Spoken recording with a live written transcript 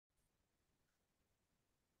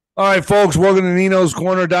All right, folks, welcome to Nino's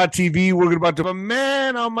Corner.tv. We're about to have a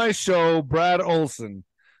man on my show, Brad Olson,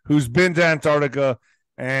 who's been to Antarctica,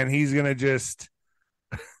 and he's going to just,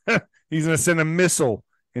 he's going to send a missile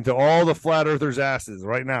into all the flat earthers' asses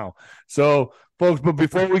right now. So, folks, but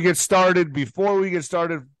before we get started,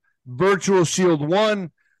 Virtual Shield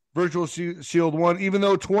 1, Virtual Shield 1, even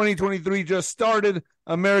though 2023 just started,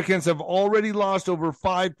 Americans have already lost over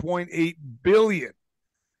 5.8 billion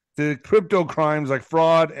to crypto crimes like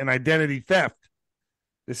fraud and identity theft.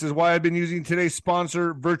 This is why I've been using today's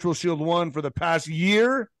sponsor, Virtual Shield 1, for the past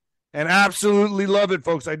year and absolutely love it,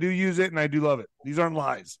 folks. I do use it and I do love it. These aren't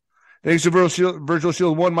lies. Thanks to Virtual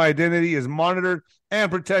Shield 1, my identity is monitored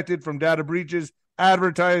and protected from data breaches,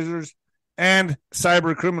 advertisers, and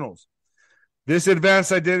cyber criminals. This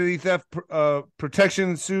advanced identity theft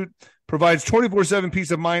protection suit provides 24/7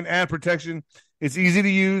 peace of mind and protection. It's easy to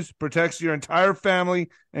use, protects your entire family,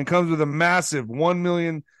 and comes with a massive 1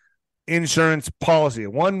 million insurance policy.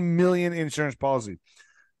 1 million insurance policy.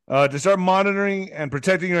 To start monitoring and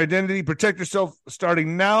protecting your identity, protect yourself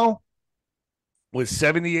starting now with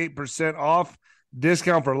 78% off,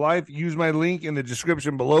 discount for life. Use my link in the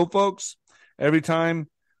description below, folks. Every time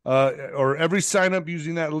or every sign up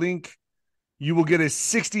using that link, you will get a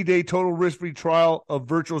 60-day total risk-free trial of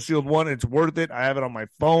Virtual Shield 1. It's worth it. I have it on my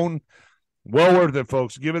phone. Well worth it,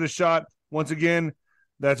 folks. Give it a shot. Once again,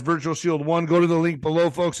 that's Virtual Shield 1. Go to the link below,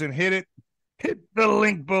 folks, and hit it. Hit the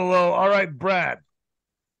link below. All right, Brad.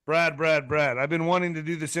 I've been wanting to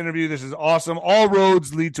do this interview. This is awesome. All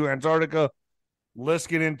roads lead to Antarctica. Let's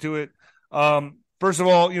get into it. First of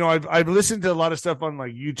all, I've listened to a lot of stuff on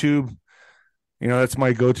like YouTube. That's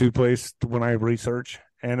my go-to place when I research.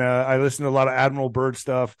 And I listen to a lot of Admiral Byrd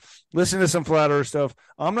stuff, listen to some flat earth stuff.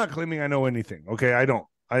 I'm not claiming I know anything. Okay. I don't.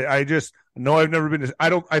 I just know I've never been to,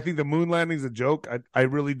 I think the moon landing is a joke. I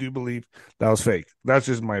really do believe that was fake. That's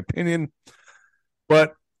just my opinion.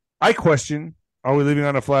 But I question, are we living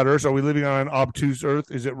on a flat earth? Are we living on an obtuse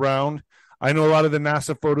earth? Is it round? I know a lot of the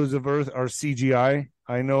NASA photos of Earth are CGI.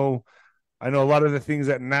 I know a lot of the things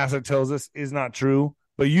that NASA tells us is not true,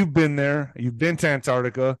 but you've been there. You've been to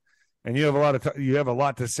Antarctica. And you have a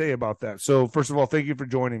lot to say about that. So first of all, thank you for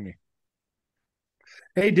joining me.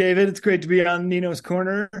 Hey, David, it's great to be on Nino's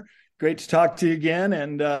Corner. Great to talk to you again.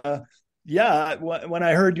 And when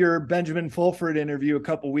I heard your Benjamin Fulford interview a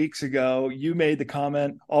couple weeks ago, you made the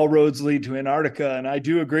comment, all roads lead to Antarctica. And I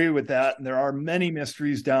do agree with that. And there are many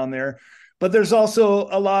mysteries down there. But there's also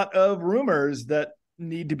a lot of rumors that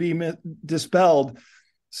need to be dispelled,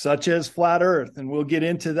 such as flat Earth. And we'll get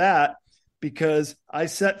into that, because I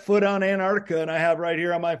set foot on Antarctica, and I have right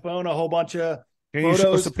here on my phone a whole bunch of Can you photos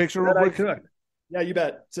show us a picture real that I quick? took. Yeah, you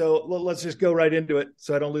bet. So let's just go right into it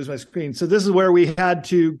so I don't lose my screen. So this is where we had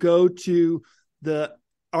to go to the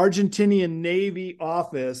Argentinian Navy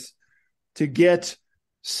office to get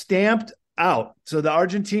stamped out. So the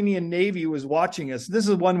Argentinian Navy was watching us. This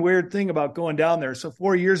is one weird thing about going down there. So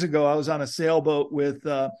 4 years ago, I was on a sailboat with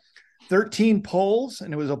 13 Poles,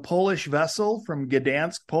 and it was a Polish vessel from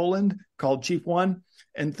Gdansk, Poland, called Chief One,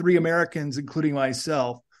 and 3 Americans, including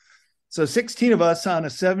myself. So 16 of us on a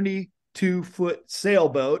 72-foot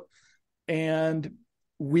sailboat, and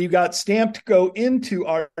we got stamped to go into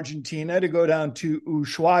Argentina to go down to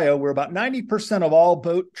Ushuaia, where about 90% of all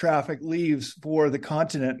boat traffic leaves for the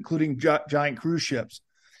continent, including giant cruise ships.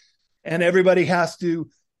 And everybody has to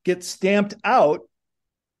get stamped out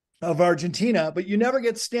of Argentina, but you never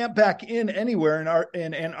get stamped back in anywhere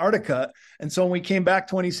in Antarctica. And so when we came back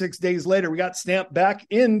 26 days later, we got stamped back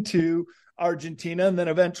into Argentina and then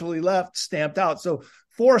eventually left stamped out. So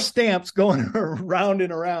 4 stamps going around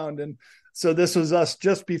and around. And so this was us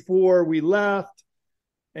just before we left.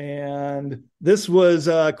 And this was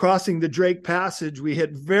crossing the Drake Passage. We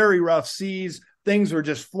hit very rough seas. Things were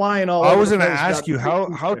just flying all over. I was going to ask you,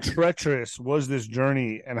 how treacherous was this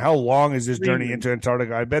journey, and how long is this journey into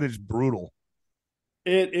Antarctica? I bet it's brutal.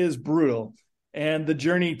 It is brutal. And the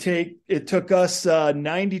journey took us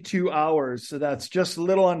 92 hours. So that's just a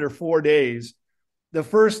little under 4 days. The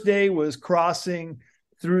first day was crossing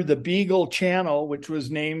through the Beagle Channel, which was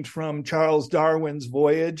named from Charles Darwin's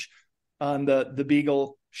voyage on the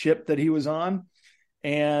Beagle ship that he was on.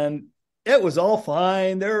 And it was all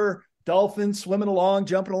fine. There were dolphins swimming along,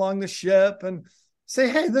 jumping along the ship, and say,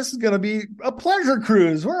 hey, this is going to be a pleasure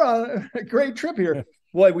cruise. We're on a great trip here.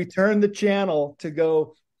 Boy, we turned the channel to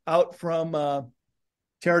go out from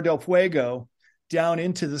Terra del Fuego down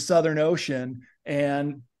into the Southern Ocean,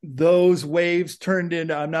 and those waves turned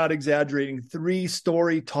into, I'm not exaggerating,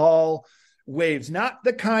 3-story tall waves, not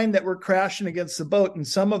the kind that were crashing against the boat, and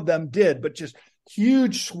some of them did, but just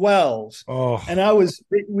huge swells. Oh, And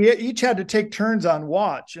we each had to take turns on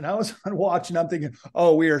watch. And I was on watch and I'm thinking,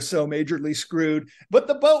 oh, we are so majorly screwed. But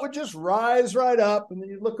the boat would just rise right up. And then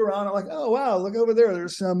you look around and like, oh, wow, look over there.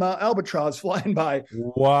 There's some albatross flying by. And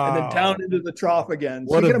then wow. down into the trough again.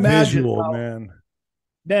 So What you a can imagine visual, how, man.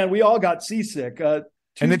 man, we all got seasick.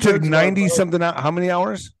 And it took Two-thirds of our 90 boat, something out. How many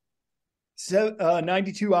hours?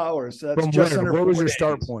 92 hours. So that's From just where? under Where was 4 your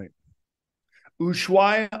start days. point?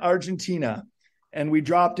 Ushuaia, Argentina. And we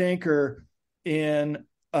dropped anchor in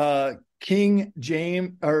King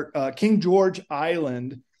George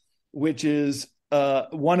Island, which is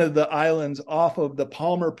one of the islands off of the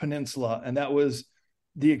Palmer Peninsula. And that was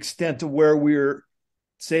the extent of where we were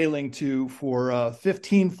sailing to for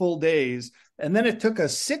 15 full days. And then it took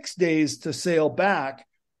us 6 days to sail back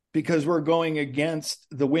because we're going against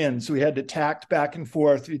the wind. So we had to tack back and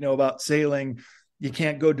forth, about sailing. You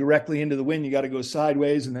can't go directly into the wind. You got to go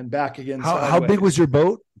sideways and then back again. How big was your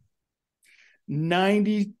boat?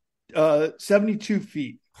 72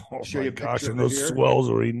 feet. Oh Show my you a gosh, picture and right those here. swells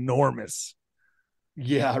are enormous.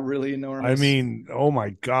 Yeah, really enormous. I mean, oh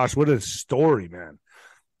my gosh, what a story, man.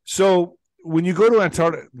 So when you go to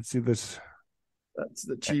Antarctica, let's see this. That's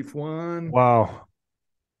the chief one. Wow.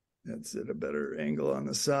 That's at a better angle on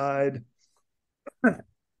the side.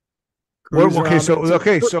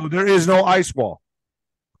 Okay, so there is no ice wall.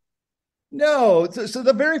 No. So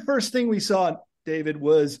the very first thing we saw, David,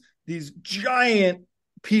 was these giant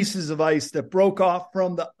pieces of ice that broke off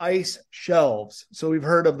from the ice shelves. So we've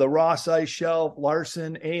heard of the Ross Ice Shelf,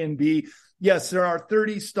 Larsen, A and B. Yes, there are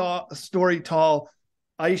 30-story tall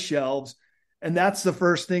ice shelves. And that's the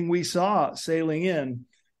first thing we saw sailing in.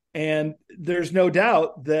 And there's no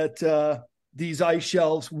doubt that these ice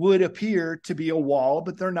shelves would appear to be a wall,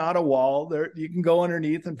 but they're not a wall. You can go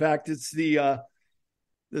underneath. In fact, it's this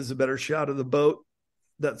is a better shot of the boat.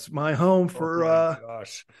 That's my home for. Oh my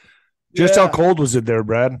gosh! Just how cold was it there,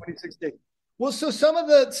 Brad? 26 days. Well, so some of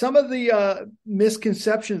the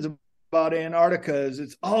misconceptions about Antarctica is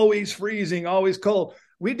it's always freezing, always cold.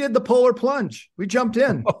 We did the polar plunge. We jumped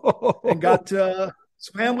in and got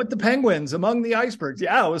swam with the penguins among the icebergs.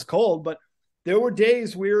 Yeah, it was cold, but there were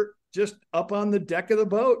days we were just up on the deck of the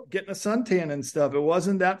boat getting a suntan and stuff. It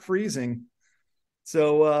wasn't that freezing.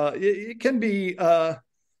 So it can be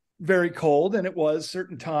very cold, and it was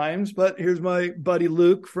certain times. But here's my buddy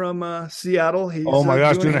Luke from Seattle. He's oh my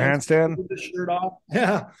gosh, doing a handstand with the shirt off.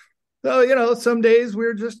 Yeah. So some days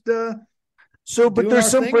we're just but there's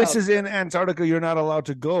some places in Antarctica you're not allowed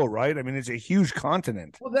to go, right? I mean, it's a huge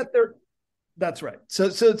continent. Well, that's right.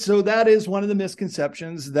 So that is one of the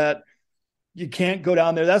misconceptions, that you can't go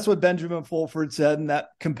down there. That's what Benjamin Fulford said, and that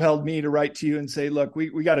compelled me to write to you and say, look,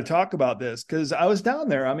 we got to talk about this, because I was down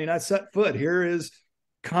there. I mean, I set foot. Here is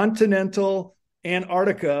continental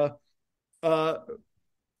Antarctica,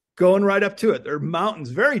 going right up to it. There are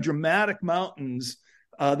mountains, very dramatic mountains.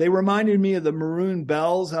 They reminded me of the Maroon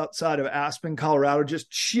Bells outside of Aspen, Colorado,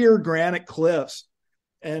 just sheer granite cliffs.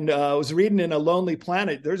 And I was reading in A Lonely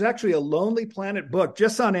Planet. There's actually a Lonely Planet book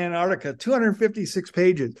just on Antarctica, 256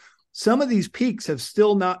 pages. Some of these peaks have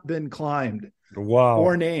still not been climbed. Wow.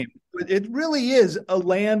 Or named. It really is a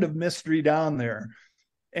land of mystery down there.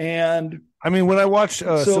 And I mean, when I watch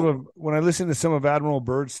when I listen to some of Admiral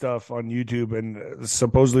Byrd's stuff on YouTube, and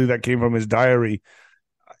supposedly that came from his diary,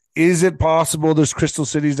 is it possible there's crystal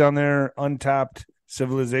cities down there, untapped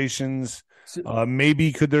civilizations?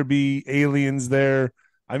 Maybe could there be aliens there?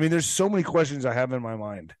 I mean, there's so many questions I have in my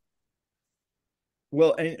mind.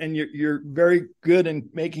 Well, and you're very good in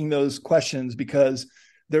making those questions, because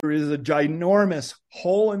there is a ginormous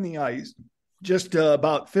hole in the ice just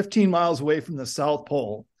about 15 miles away from the South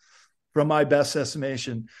Pole, from my best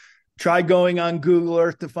estimation. Try going on Google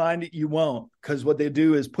Earth to find it. You won't, because what they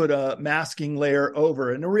do is put a masking layer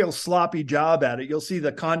over, and a real sloppy job at it. You'll see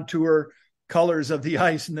the contour colors of the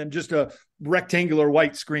ice and then just a rectangular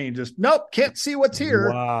white screen. Just, nope, can't see what's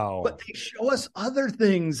here. Wow. But they show us other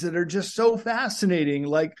things that are just so fascinating,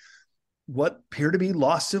 like what appear to be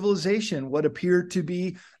lost civilization, what appear to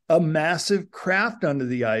be a massive craft under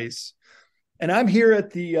the ice. And I'm here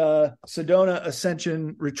at the Sedona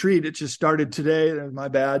Ascension Retreat. It just started today. There's my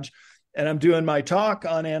badge. And I'm doing my talk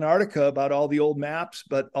on Antarctica about all the old maps,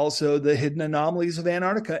 but also the hidden anomalies of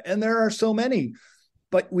Antarctica. And there are so many.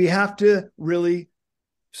 But we have to really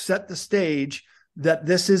set the stage that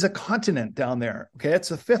this is a continent down there. Okay, it's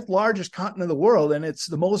the 5th largest continent of the world, and it's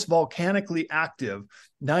the most volcanically active.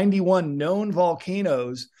 91 known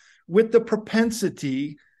volcanoes with the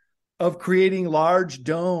propensity of creating large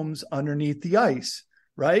domes underneath the ice,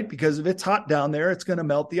 right? Because if it's hot down there, it's going to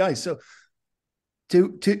melt the ice. So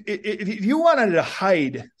If you wanted to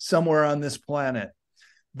hide somewhere on this planet,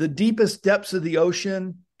 the deepest depths of the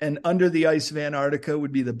ocean and under the ice of Antarctica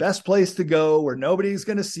would be the best place to go, where nobody's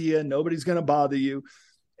going to see you, nobody's going to bother you.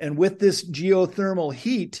 And with this geothermal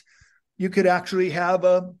heat, you could actually have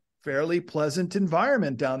a fairly pleasant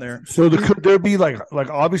environment down there. So could there be like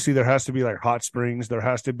obviously there has to be like hot springs. There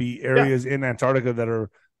has to be areas in Antarctica that are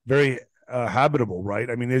very habitable, right?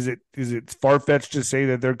 I mean, is it far fetched to say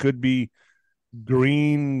that there could be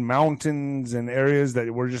green mountains and areas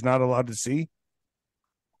that we're just not allowed to see?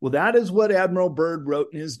 Well, that is what Admiral Byrd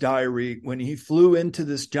wrote in his diary when he flew into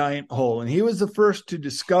this giant hole, and he was the first to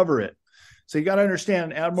discover it. So you got to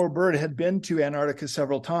understand, Admiral Byrd had been to Antarctica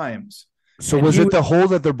several times. So was it the hole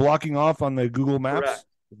that they're blocking off on the Google Maps? Correct.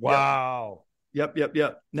 Wow. Yep.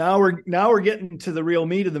 Now we're getting to the real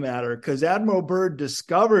meat of the matter, because Admiral Byrd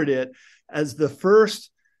discovered it as the first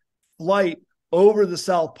flight over the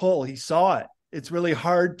South Pole. He saw it. It's really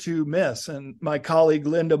hard to miss. And my colleague,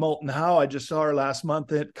 Linda Moulton Howe, I just saw her last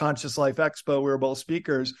month at Conscious Life Expo. We were both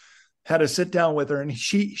speakers, had a sit down with her. And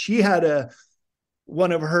she had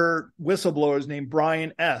one of her whistleblowers named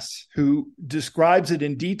Brian S., who describes it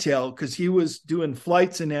in detail, because he was doing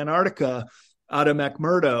flights in Antarctica out of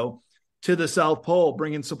McMurdo to the South Pole,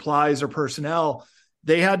 bringing supplies or personnel.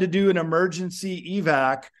 They had to do an emergency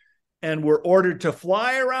evac and were ordered to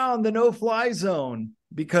fly around the no-fly zone,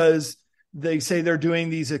 because they say they're doing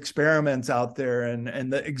these experiments out there,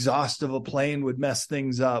 and the exhaust of a plane would mess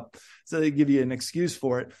things up. So they give you an excuse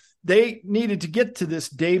for it. They needed to get to this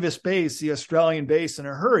Davis base, the Australian base, in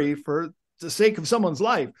a hurry for the sake of someone's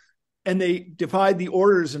life. And they defied the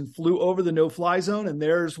orders and flew over the no-fly zone. And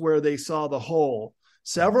there's where they saw the hole.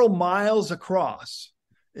 Several miles across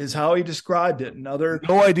is how he described it.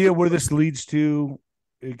 No idea where this leads to.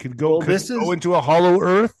 It could go, go into a hollow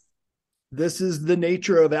earth. This is the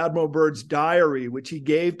nature of Admiral Byrd's diary, which he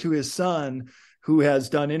gave to his son, who has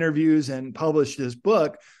done interviews and published his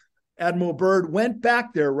book. Admiral Byrd went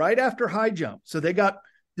back there right after High Jump. So they got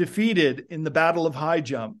defeated in the Battle of High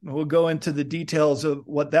Jump. We'll go into the details of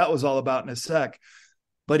what that was all about in a sec.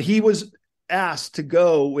 But he was asked to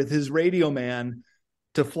go with his radio man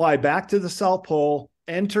to fly back to the South Pole,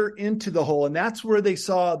 enter into the hole. And that's where they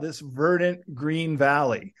saw this verdant green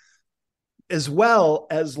valley, as well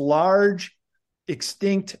as large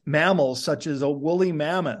extinct mammals such as a woolly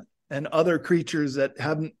mammoth and other creatures that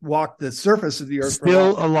haven't walked the surface of the earth.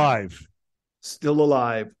 Still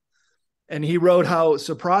alive. And he wrote how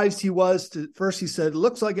surprised he was. First he said, it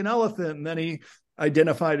looks like an elephant. And then he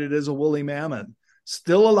identified it as a woolly mammoth.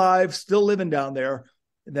 Still alive, still living down there.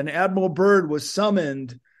 And then Admiral Byrd was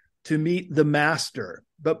summoned to meet the master.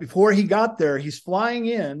 But before he got there, he's flying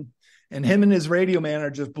in, and him and his radio man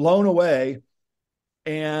are just blown away.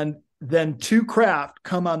 And then two craft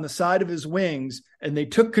come on the side of his wings, and they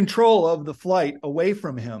took control of the flight away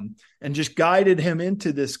from him and just guided him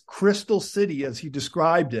into this crystal city, as he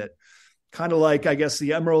described it. Kind of like, I guess,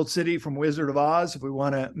 the Emerald City from Wizard of Oz, if we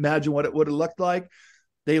want to imagine what it would have looked like.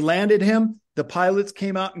 They landed him. The pilots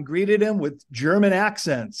came out and greeted him with German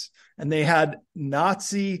accents, and they had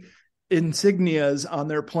Nazi insignias on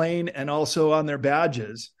their plane and also on their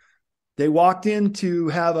badges. They walked in to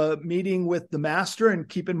have a meeting with the master, and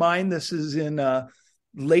keep in mind, this is in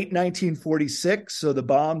late 1946, so the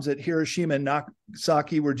bombs at Hiroshima and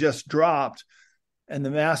Nagasaki were just dropped. And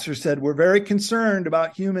the master said, we're very concerned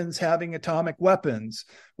about humans having atomic weapons.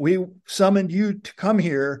 We summoned you to come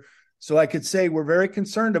here so I could say we're very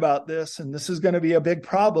concerned about this, and this is going to be a big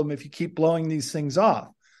problem if you keep blowing these things off.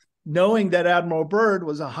 Knowing that Admiral Byrd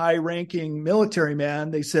was a high-ranking military man,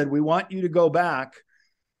 they said, we want you to go back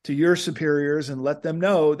to your superiors and let them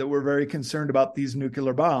know that we're very concerned about these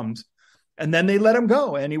nuclear bombs. And then they let him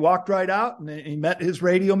go, and he walked right out, and he met his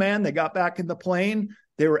radio man. They got back in the plane.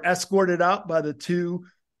 They were escorted out by the two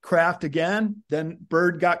craft again. Then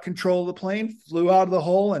Byrd got control of the plane, flew out of the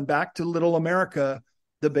hole and back to Little America,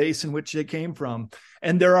 the base in which they came from.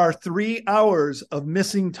 And there are 3 hours of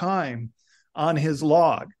missing time on his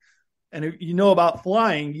log. And if you know about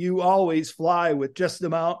flying, you always fly with just the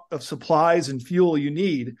amount of supplies and fuel you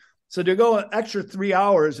need. So to go an extra 3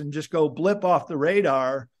 hours and just go blip off the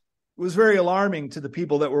radar was very alarming to the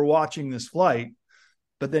people that were watching this flight.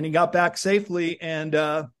 But then he got back safely. And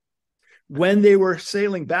when they were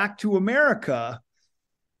sailing back to America,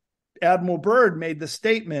 Admiral Byrd made the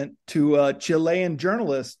statement to a Chilean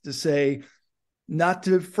journalist to say, not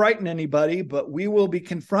to frighten anybody, but we will be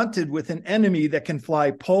confronted with an enemy that can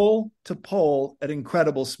fly pole to pole at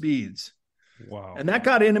incredible speeds. Wow. And that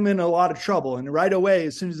got him in a lot of trouble. And right away,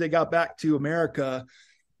 as soon as they got back to America,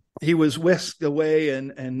 he was whisked away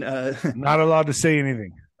and not allowed to say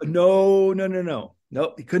anything. No.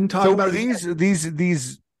 Nope, he couldn't talk So about were his.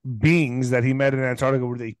 these beings that he met in Antarctica,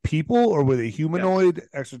 were they people or were they Yeah, humanoid,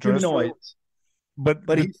 extraterrestrial? humanoids. But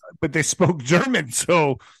But he, but they spoke German,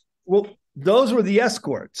 so well, those were the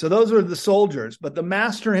escorts. So those were the soldiers. But the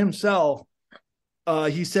master himself,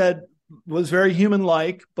 he said, was very human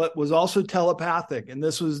like, but was also telepathic. And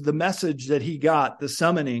this was the message that he got, the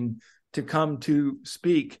summoning to come to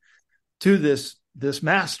speak to this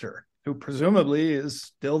master, who presumably is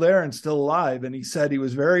still there and still alive. And he said he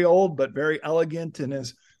was very old, but very elegant in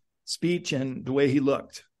his speech and the way he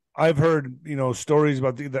looked. I've heard stories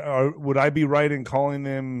about would I be right in calling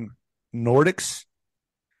them Nordics?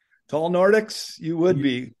 Tall Nordics, you would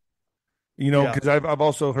be. Yeah. Because I've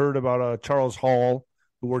also heard about Charles Hall,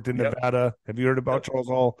 who worked in Yep. Nevada. Have you heard about Yep. Charles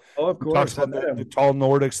Hall? Oh, of He talks course. I about met the him. tall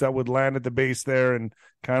Nordics that would land at the base there and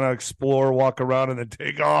kind of explore, walk around, and then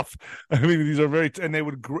take off. I mean, these are and they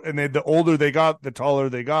would, and the older they got, the taller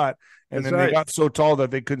they got, and That's then they right. got so tall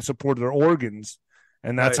that they couldn't support their organs,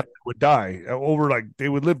 and that's Right. how they would die. They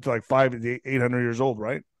would live to like 500 to 800 years old,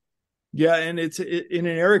 right? Yeah. And it's in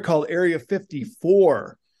an area called Area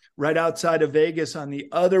 54, right outside of Vegas on the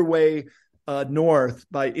other way north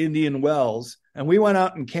by Indian Wells. And we went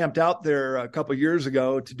out and camped out there a couple of years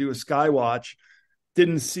ago to do a sky watch.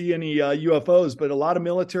 Didn't see any UFOs, but a lot of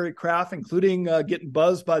military craft, including getting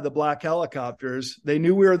buzzed by the black helicopters. They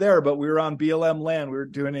knew we were there, but we were on BLM land. We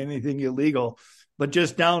weren't doing anything illegal. But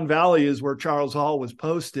just down valley is where Charles Hall was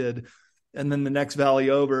posted. And then the next valley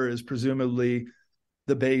over is presumably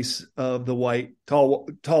the base of the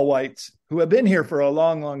tall whites who have been here for a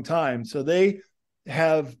long, long time. So they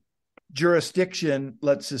have jurisdiction,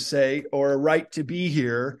 let's just say, or a right to be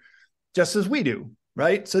here just as we do,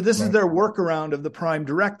 right? So this is Right. their workaround of the prime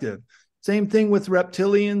directive. Same thing with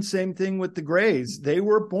reptilians, same thing with the grays. They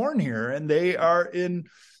were born here and they are in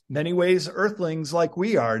many ways earthlings like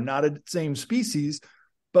we are, not a same species,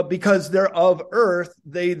 but because they're of Earth,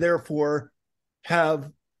 they therefore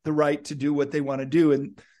have the right to do what they want to do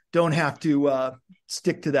and don't have to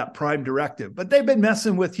stick to that prime directive. But they've been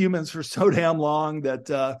messing with humans for so damn long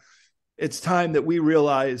that it's time that we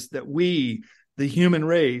realize that we, the human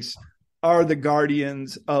race, are the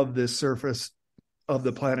guardians of the surface of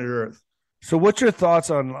the planet Earth. So, what's your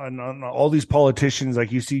thoughts on all these politicians?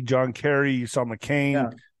 Like you see John Kerry, you saw McCain. Yeah.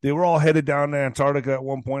 They were all headed down to Antarctica at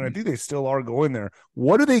one point. I think they still are going there.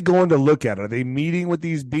 What are they going to look at? Are they meeting with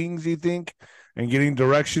these beings, you think, and getting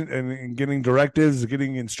direction and getting directives,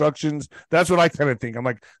 getting instructions? That's what I kind of think. I'm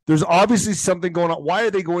like, there's obviously something going on. Why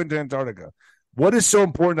are they going to Antarctica? What is so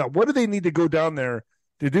important? What do they need to go down there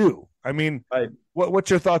to do? I mean, Right. what's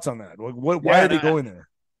your thoughts on that? Why Yeah, are they going there?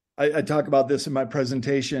 I talk about this in my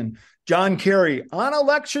presentation. John Kerry on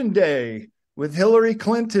election day with Hillary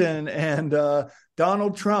Clinton and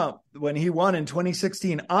Donald Trump when he won in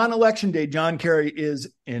 2016. On election day, John Kerry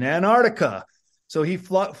is in Antarctica. So he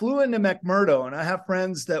flew into McMurdo, and I have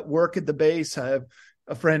friends that work at the base. I have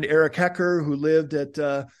a friend, Eric Hecker, who lived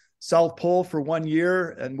at South Pole for 1 year,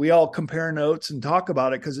 and we all compare notes and talk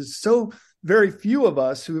about it because it's so very few of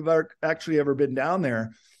us who have actually ever been down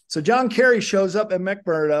there. So John Kerry shows up at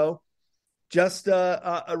McMurdo just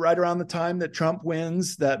right around the time that Trump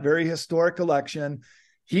wins that very historic election.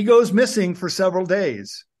 He goes missing for several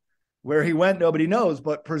days. Where he went, nobody knows,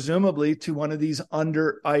 but presumably to one of these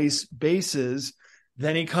under ice bases.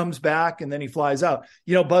 Then he comes back and then he flies out.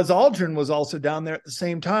 Buzz Aldrin was also down there at the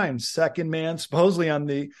same time, second man supposedly on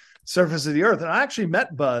the surface of the Earth. And I actually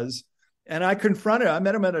met Buzz. And I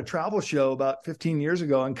met him at a travel show about 15 years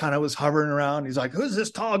ago and kind of was hovering around. He's like, who's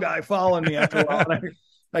this tall guy following me after a while?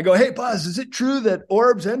 I go, hey, Buzz, is it true that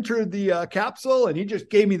orbs entered the capsule? And he just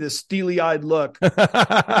gave me this steely-eyed look. He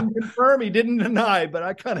didn't confirm, he didn't deny, but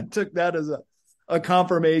I kind of took that as a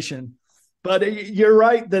confirmation. But you're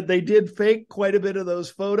right that they did fake quite a bit of those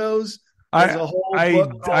photos. There's a whole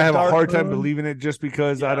book I have a hard time Moon. believing it just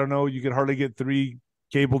because I don't know. You could hardly get 3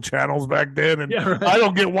 cable channels back then, and Right. I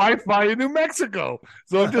don't get Wi-Fi in New Mexico,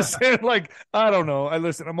 so I'm just saying, like, I don't know.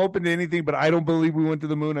 I'm open to anything, but I don't believe we went to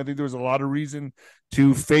the moon. I think there was a lot of reason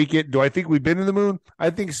to fake it. Do I think we've been to the moon? I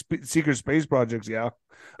think secret space projects, yeah.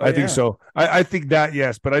 I think so. I think that,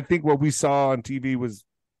 yes, but I think what we saw on TV was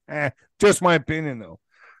just my opinion, though.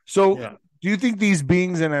 So do you think these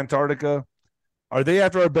beings in Antarctica, are they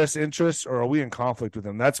after our best interests, or are we in conflict with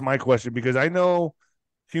them? That's my question, because I know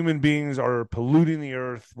human beings are polluting the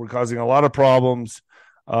earth. We're causing a lot of problems.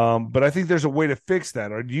 But I think there's a way to fix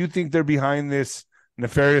that. Or do you think they're behind this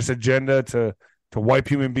nefarious agenda to wipe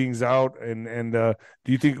human beings out? And do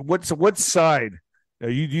you think what side? Do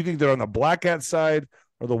you think they're on the black hat side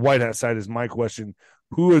or the white hat side is my question.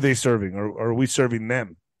 Who are they serving? Or are we serving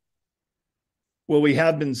them? Well, we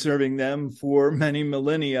have been serving them for many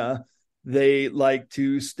millennia. They like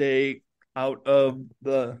to stay out of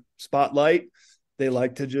the spotlight. They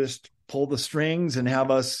like to just pull the strings and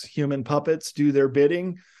have us human puppets do their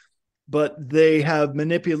bidding. But they have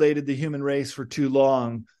manipulated the human race for too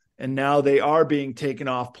long. And now they are being taken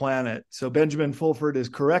off planet. So Benjamin Fulford is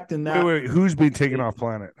correct in that. Wait, who's being taken off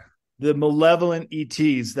planet? The malevolent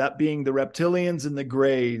ETs, that being the reptilians and the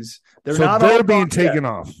grays. They're being taken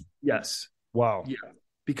off. Yes. Wow. Yeah.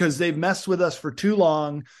 Because they've messed with us for too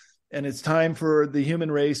long, and it's time for the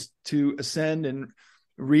human race to ascend and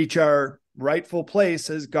reach our rightful place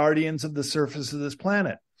as guardians of the surface of this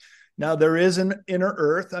planet. Now, there is an inner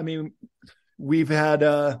Earth. I mean, we've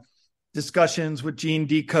had discussions with Gene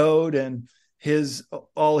Decode and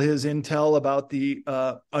all his intel about the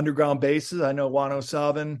underground bases. I know Juan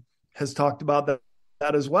O'Sullivan has talked about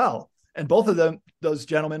that as well. And both of them, those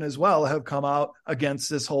gentlemen as well, have come out against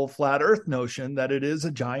this whole flat Earth notion that it is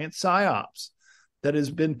a giant psyops that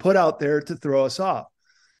has been put out there to throw us off.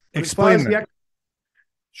 Explain that.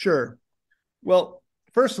 Sure. Well,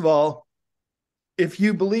 first of all, if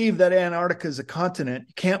you believe that Antarctica is a continent,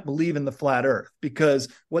 you can't believe in the flat Earth, because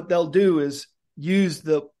what they'll do is use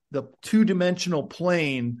the two-dimensional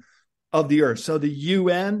plane of the Earth. So the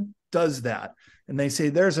UN does that, and they say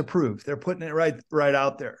there's a proof. They're putting it right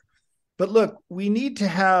out there. But look, we need to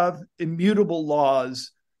have immutable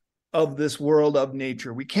laws of this world of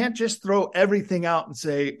nature. We can't just throw everything out and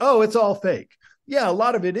say, oh, it's all fake. Yeah, a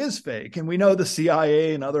lot of it is fake. And we know the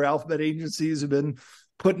CIA and other alphabet agencies have been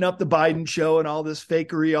putting up the Biden show and all this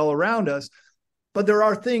fakery all around us. But there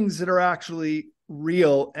are things that are actually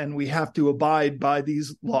real, and we have to abide by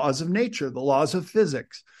these laws of nature, the laws of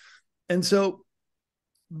physics. And so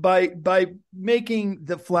by making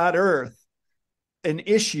the flat Earth an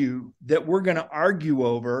issue that we're going to argue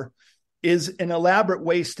over is an elaborate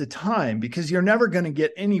waste of time, because you're never going to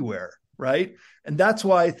get anywhere, right? And that's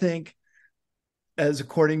why I think, as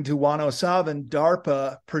according to Juan O'Sullivan,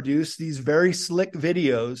 DARPA produced these very slick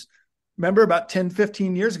videos. Remember about 10,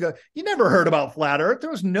 15 years ago, you never heard about flat Earth.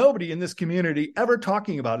 There was nobody in this community ever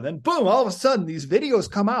talking about it. Then boom, all of a sudden these videos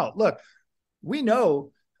come out. Look, we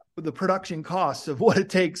know the production costs of what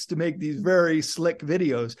it takes to make these very slick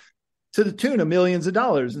videos, to the tune of millions of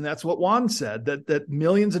dollars. And that's what Juan said, that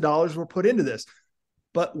millions of dollars were put into this.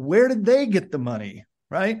 But where did they get the money,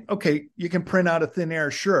 right? Okay, you can print out of thin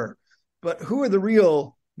air, sure. But who are the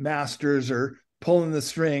real masters or pulling the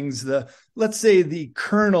strings? Let's say the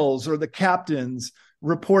colonels or the captains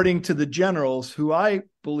reporting to the generals, who I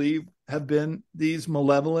believe have been these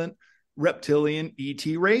malevolent reptilian ET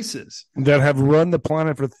races that have run the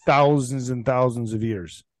planet for thousands and thousands of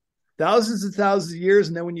years. Thousands and thousands of years.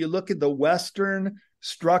 And then when you look at the Western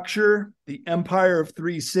structure, the empire of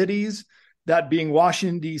three cities, that being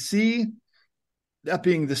Washington, D.C., that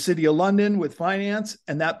being the city of London with finance,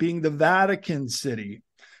 and that being the Vatican City.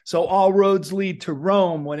 So all roads lead to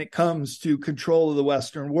Rome when it comes to control of the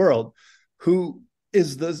Western world. Who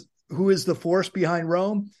is the force behind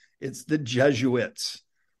Rome? It's the Jesuits.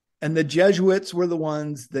 And the Jesuits were the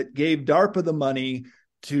ones that gave DARPA the money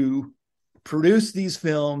to produce these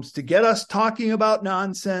films, to get us talking about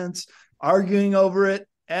nonsense, arguing over it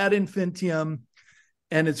ad infinitum.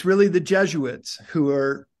 And it's really the Jesuits who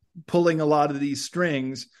are pulling a lot of these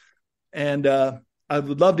strings. And I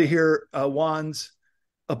would love to hear Juan's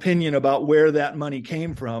opinion about where that money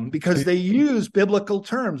came from, because they use biblical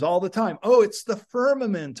terms all the time. Oh, it's the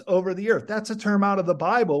firmament over the earth. That's a term out of the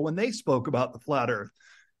Bible when they spoke about the flat earth.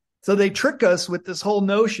 So they trick us with this whole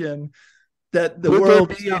notion that the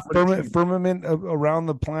world be a firmament around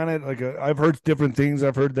the planet. Like I've heard different things.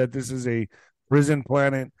 I've heard that this is a prison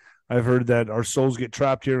planet. I've heard that our souls get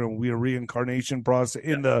trapped here, and we are reincarnation process.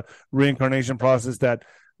 In the reincarnation process,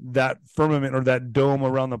 that firmament or that dome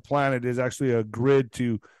around the planet is actually a grid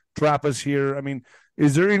to trap us here. I mean,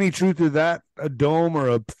 is there any truth to that? A dome or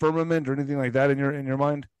a firmament or anything like that in your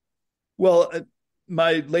mind? Well,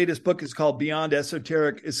 my latest book is called Beyond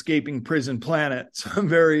Esoteric: Escaping Prison Planet. So I'm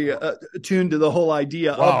very attuned to the whole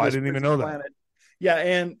idea. Wow, I didn't even know planet. That. Yeah,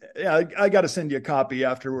 and I got to send you a copy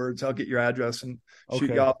afterwards. I'll get your address and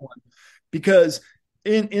shoot you off one. Because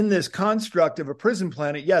in this construct of a prison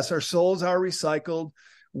planet, yes, our souls are recycled.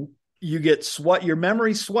 You get your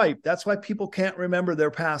memory swiped. That's why people can't remember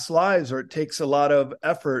their past lives, or it takes a lot of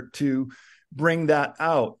effort to bring that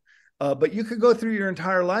out. But you could go through your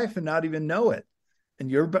entire life and not even know it,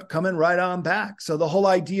 and you're coming right on back. So the whole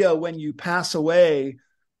idea, when you pass away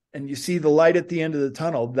and you see the light at the end of the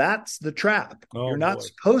tunnel, that's the trap. You're not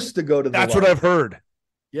supposed to go to the light. That's what I've heard.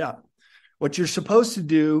 Yeah. What you're supposed to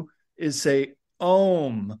do is say,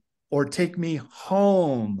 Om, or take me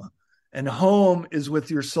home. and home is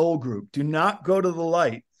with your soul group. Do not go to the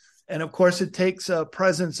light. And of course, it takes a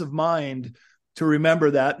presence of mind to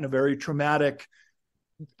remember that in a very traumatic,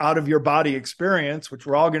 out of your body experience, which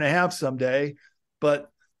we're all going to have someday.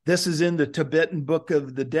 But this is in the Tibetan Book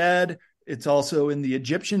of the Dead. It's also in the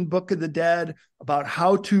Egyptian Book of the Dead about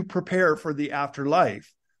how to prepare for the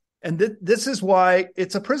afterlife. And this is why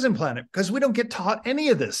it's a prison planet, because we don't get taught any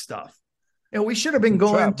of this stuff. And we should have been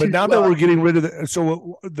going But now that we're getting rid of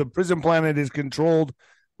so the prison planet is controlled,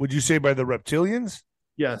 would you say, by the reptilians?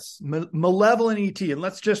 Yes, malevolent ET. And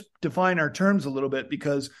let's just define our terms a little bit,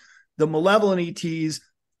 because the malevolent ETs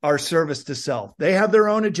are service to self. They have their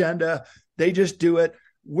own agenda. They just do it.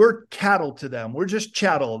 We're cattle to them. We're just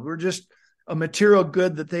chattel. We're just a material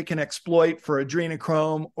good that they can exploit for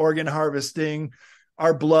adrenochrome, organ harvesting,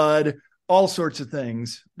 our blood, all sorts of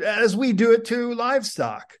things, as we do it to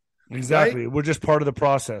livestock. Exactly. Right? We're just part of the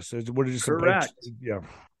process. We're just correct. Yeah.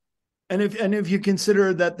 And if you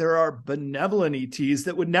consider that there are benevolent ETs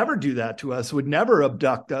that would never do that to us, would never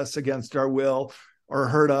abduct us against our will or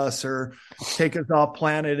hurt us or take us off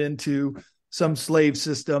planet into some slave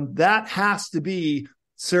system, that has to be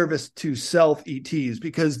service to self ETs,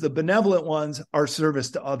 because the benevolent ones are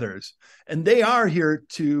service to others. And they are here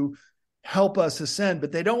to help us ascend,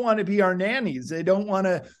 but they don't want to be our nannies. They don't want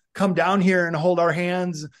to come down here and hold our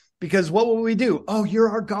hands, because what will we do? Oh, you're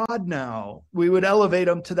our God now. We would elevate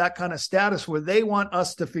them to that kind of status where they want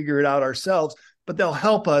us to figure it out ourselves, but they'll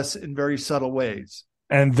help us in very subtle ways.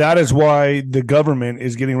 And that is why the government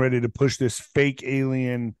is getting ready to push this fake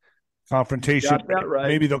alien confrontation. Right.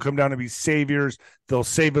 Maybe they'll come down to be saviors. They'll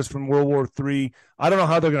save us from World War III. I don't know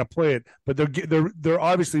how they're going to play it, but they're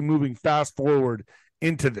obviously moving fast forward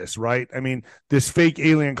into this, right? I mean, this fake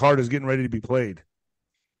alien card is getting ready to be played.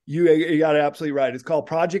 You got it absolutely right. It's called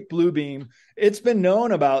Project Bluebeam. It's been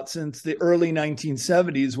known about since the early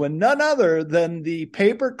 1970s, when none other than the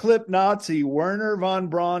paperclip Nazi Werner von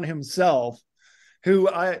Braun himself, who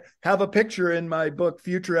I have a picture in my book,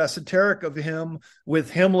 Future Esoteric, of him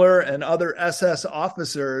with Himmler and other SS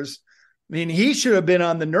officers. I mean, he should have been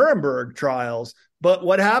on the Nuremberg trials. But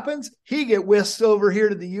what happens? He get whisked over here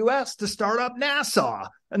to the U.S. to start up NASA.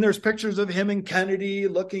 And there's pictures of him and Kennedy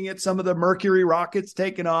looking at some of the Mercury rockets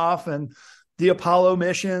taking off and the Apollo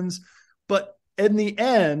missions. But in the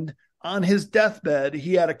end, on his deathbed,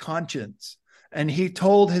 he had a conscience. And he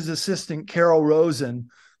told his assistant, Carol Rosen,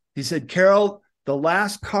 he said, Carol, the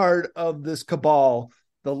last card of this cabal,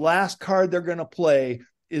 the last card they're going to play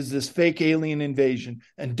is this fake alien invasion.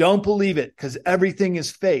 And don't believe it, because everything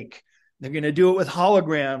is fake. They're going to do it with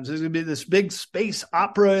holograms. There's going to be this big space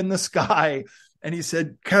opera in the sky. And he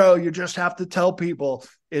said, Carol, you just have to tell people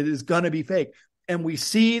it is going to be fake. And we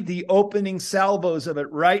see the opening salvos of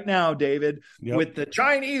it right now, David, with the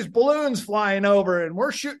Chinese balloons flying over, and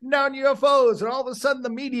we're shooting down UFOs. And all of a sudden the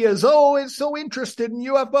media is always so interested in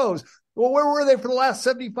UFOs. Well, where were they for the last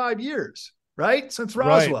 75 years, right? Since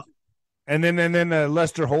Roswell. Right. And then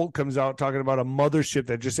Lester Holt comes out talking about a mothership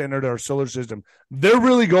that just entered our solar system. They're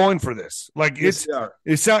really going for this. Like it's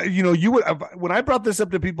you would, when I brought this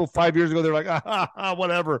up to people 5 years ago, they're like,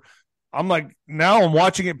 whatever. I'm like, now I'm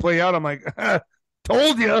watching it play out. I'm like,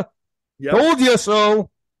 told you, told you so.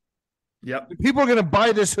 Yep. People are going to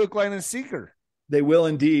buy this hook, line, and sinker. They will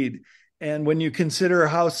indeed. And when you consider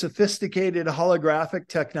how sophisticated holographic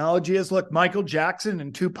technology is, look, Michael Jackson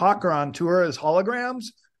and Tupac are on tour as holograms.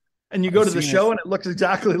 And you go to the show and it looks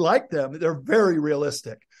exactly like them. They're very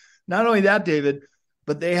realistic. Not only that, David,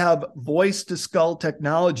 but they have voice to skull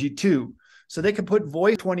technology too. So they can put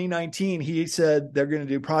voice 2019. He said they're going to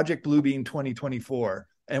do Project Bluebeam 2024.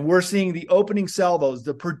 And we're seeing the opening salvos,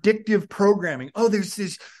 the predictive programming. Oh, there's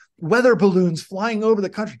these weather balloons flying over the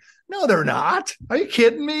country. No, they're not. Are you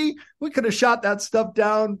kidding me? We could have shot that stuff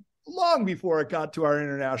down long before it got to our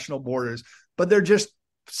international borders. But they're just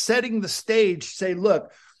setting the stage, say,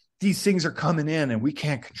 look, these things are coming in and we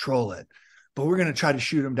can't control it, but we're going to try to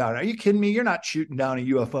shoot them down. Are you kidding me? You're not shooting down a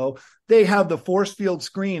UFO. They have the force field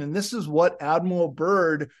screen. And this is what Admiral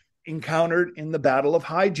Byrd encountered in the Battle of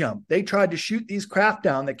High Jump. They tried to shoot these craft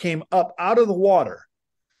down that came up out of the water.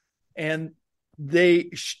 And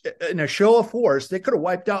they, in a show of force, they could have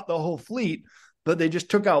wiped out the whole fleet, but they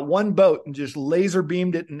just took out one boat and just laser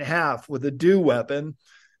beamed it in half with a DEW weapon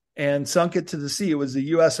and sunk it to the sea. It was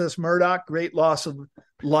the USS Murdoch, great loss of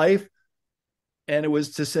life. And it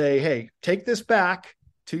was to say, hey, take this back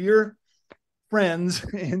to your friends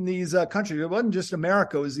in these countries. It wasn't just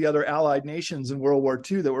America, it was the other allied nations in World War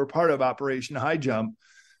II that were part of Operation High Jump.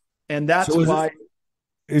 And that's why.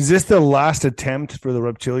 Is this the last attempt for the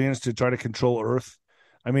reptilians to try to control Earth?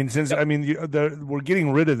 I mean, since I mean, we're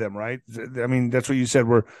getting rid of them, right? I mean, that's what you said.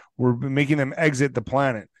 We're making them exit the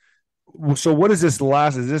planet. So, what is this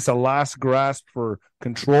last? Is this a last grasp for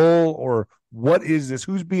control, or what is this?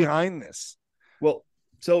 Who's behind this? Well,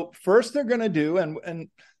 so first they're going to do, and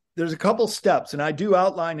there's a couple steps, and I do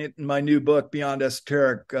outline it in my new book, Beyond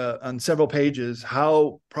Esoteric, on several pages,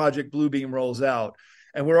 how Project Bluebeam rolls out.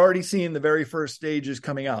 And we're already seeing the very first stages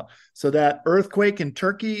coming out. So that earthquake in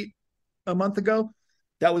Turkey a month ago,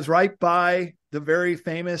 that was right by the very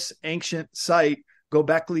famous ancient site,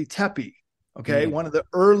 Göbekli Tepe, okay, one of the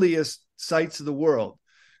earliest sites of the world.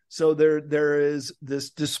 So there is this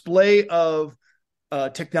display of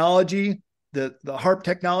technology, the HARP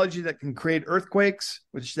technology that can create earthquakes,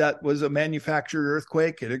 which that was a manufactured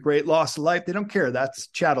earthquake at a great loss of life. They don't care. That's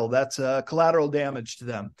chattel. That's collateral damage to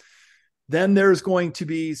them. Then there's going to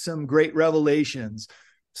be some great revelations,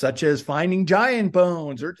 such as finding giant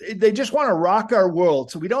bones, or they just want to rock our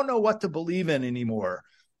world. So we don't know what to believe in anymore.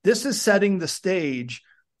 This is setting the stage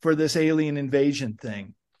for this alien invasion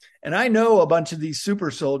thing. And I know a bunch of these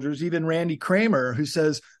super soldiers, even Randy Kramer, who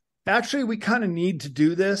says, actually, we kind of need to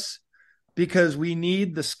do this because we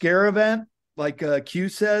need the scare event. Like Q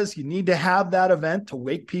says, you need to have that event to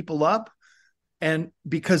wake people up. And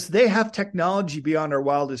because they have technology beyond our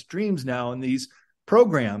wildest dreams now in these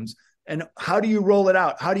programs. And how do you roll it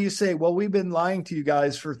out? How do you say, well, we've been lying to you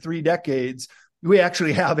guys for 3 decades. We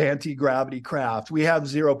actually have anti-gravity craft. We have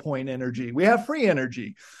 0-point energy. We have free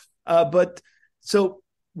energy. But so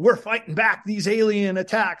we're fighting back these alien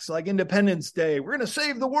attacks like Independence Day. We're going to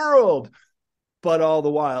save the world. But all the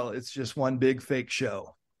while, it's just one big fake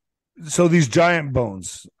show. So these giant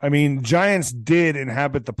bones, I mean, giants did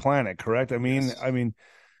inhabit the planet, correct? Yes.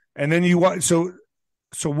 And then you want, so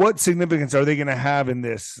what significance are they going to have in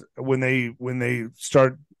this when they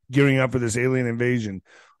start gearing up for this alien invasion?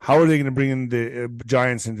 How are they going to bring in the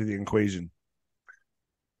giants into the equation?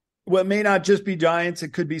 Well, it may not just be giants.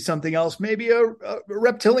 It could be something else, maybe a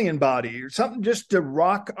reptilian body or something just to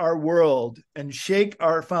rock our world and shake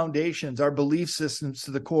our foundations, our belief systems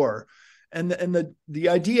to the core. And the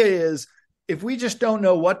idea is, if we just don't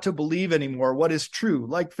know what to believe anymore, what is true,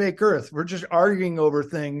 like fake Earth, we're just arguing over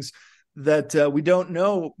things that we don't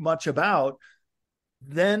know much about,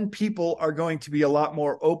 then people are going to be a lot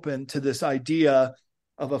more open to this idea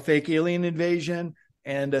of a fake alien invasion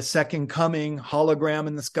and a second coming hologram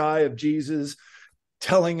in the sky of Jesus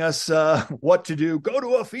telling us what to do. Go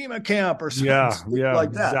to a FEMA camp or something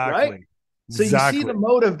like that, right? So you see the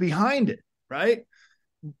motive behind it, right?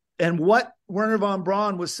 And what Werner von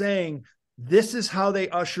Braun was saying, this is how they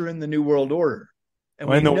usher in the New World Order.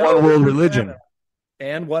 And the one world religion.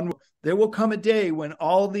 And there will come a day when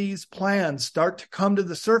all these plans start to come to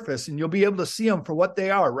the surface and you'll be able to see them for what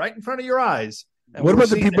they are right in front of your eyes. And what about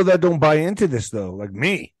the people that don't buy into this, though, like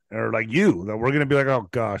me or like you, that we're going to be like, oh,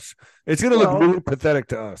 gosh, it's going to look really pathetic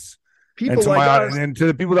to us. People like us. And to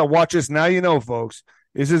the people that watch us now, you know, folks,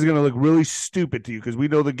 this is going to look really stupid to you because we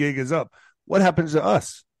know the gig is up. What happens to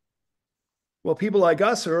us? Well, people like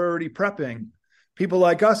us are already prepping. People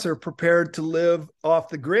like us are prepared to live off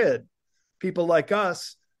the grid. People like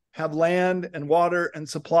us have land and water and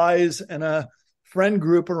supplies and a friend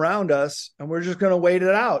group around us, and we're just going to wait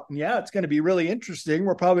it out. And yeah, it's going to be really interesting.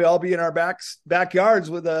 We'll probably all be in our backyards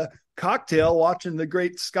with a cocktail watching the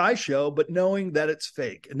great sky show, but knowing that it's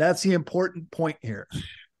fake. And that's the important point here.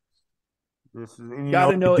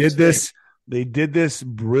 They did this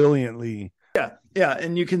brilliantly. Yeah.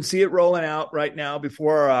 And you can see it rolling out right now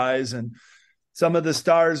before our eyes. And some of the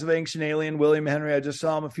stars of Ancient Alien, William Henry, I just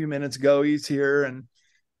saw him a few minutes ago. He's here.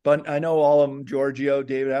 But I know all of them, Giorgio,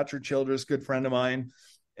 David Atcher Childress, good friend of mine.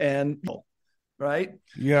 And right.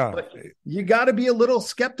 Yeah. But you got to be a little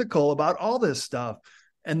skeptical about all this stuff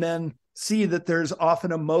and then see that there's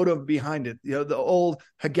often a motive behind it. You know, the old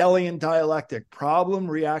Hegelian dialectic, problem,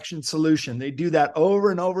 reaction, solution. They do that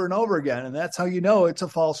over and over and over again. And that's how you know it's a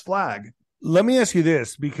false flag. Let me ask you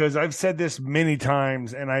this, because I've said this many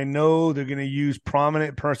times, and I know they're going to use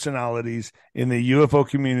prominent personalities in the UFO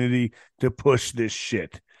community to push this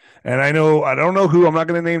shit. And I don't know who, I'm not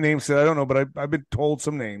going to name names, I don't know, but I've been told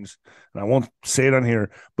some names, and I won't say it on here.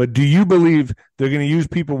 But do you believe they're going to use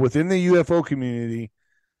people within the UFO community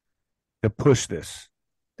to push this?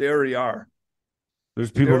 They already are.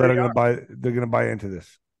 There's people that are going to buy, they're going to buy into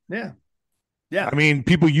this. Yeah. Yeah. I mean,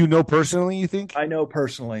 people you know personally, you think? I know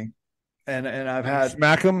personally. And I've had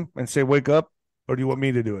smack them and say, wake up, or do you want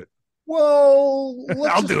me to do it? Well, let's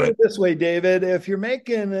I'll just do it this way, David. If you're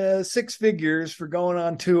making 6 figures for going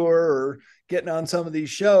on tour or getting on some of these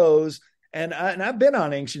shows, and I've been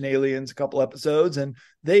on Ancient Aliens a couple episodes, and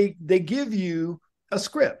they give you a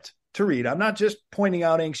script. to read. I'm not just pointing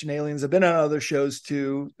out Ancient Aliens. I've been on other shows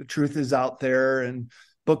too. The Truth Is Out There and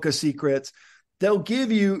Book of Secrets. They'll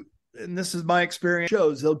give you, and this is my experience,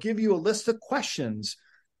 shows, they'll give you a list of questions.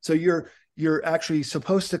 So you're actually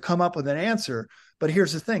supposed to come up with an answer. But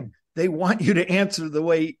here's the thing. They want you to answer the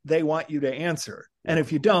way they want you to answer. And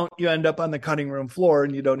if you don't, you end up on the cutting room floor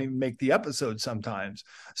and you don't even make the episode sometimes.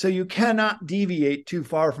 So you cannot deviate too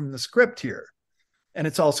far from the script here. And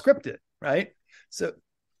it's all scripted, right? So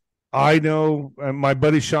I know my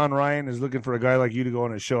buddy Sean Ryan is looking for a guy like you to go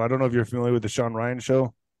on his show. I don't know if you're familiar with the Sean Ryan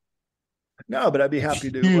show. no, but I'd be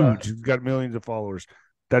happy to. Huge. He's got millions of followers.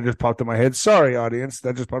 That just popped in my head. Sorry, audience.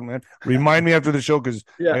 That just popped in my head. Remind me after the show because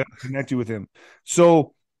I got to connect you with him.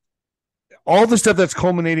 So all the stuff that's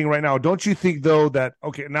culminating right now, don't you think, though, that,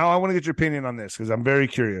 okay, now I want to get your opinion on this because I'm very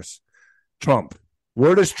curious. Trump.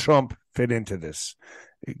 Where does Trump fit into this?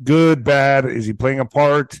 Good, bad? Is he playing a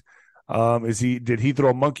part? Did he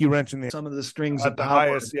throw a monkey wrench in some of the strings at the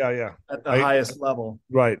highest? Yeah. At the highest level.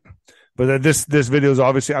 Right. But this video is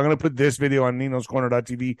obviously, I'm going to put this video on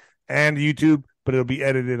ninoscorner.tv and YouTube, but it'll be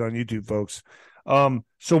edited on YouTube, folks.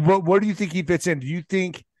 So where do you think he fits in? Do you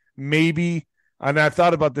think maybe, and I've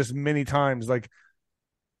thought about this many times, like,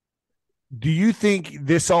 do you think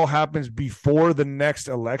this all happens before the next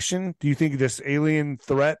election? Do you think this alien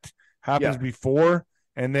threat happens before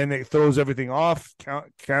and then it throws everything off,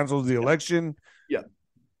 cancels the election? Yeah.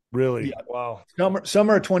 Really? Yeah. Wow.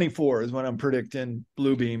 Summer 24 is when I'm predicting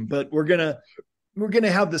Bluebeam, but we're gonna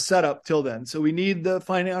have the setup till then. So we need the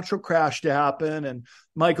financial crash to happen. And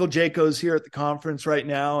Michael Jaco's here at the conference right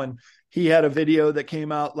now, and he had a video that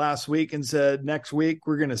came out last week and said next week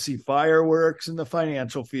we're going to see fireworks in the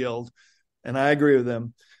financial field, and I agree with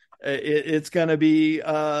him. It's going to be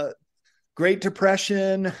Great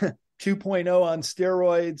Depression 2.0 on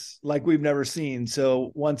steroids like we've never seen.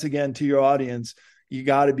 So once again, to your audience, you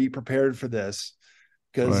got to be prepared for this,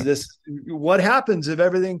 because what happens if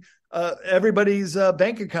everybody's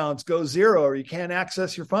bank accounts go zero or you can't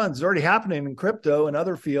access your funds? It's already happening in crypto and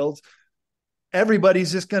other fields.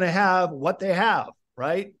 Everybody's just going to have what they have,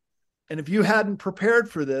 right? And if you hadn't prepared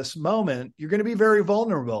for this moment, you're going to be very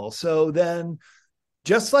vulnerable. So then,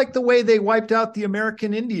 just like the way they wiped out the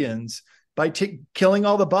American Indians by killing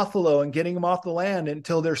all the buffalo and getting them off the land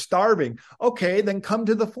until they're starving, okay, then come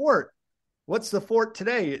to the fort. What's the fort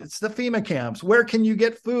today? It's the FEMA camps. Where can you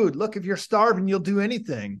get food? Look, if you're starving, you'll do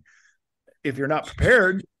anything. If you're not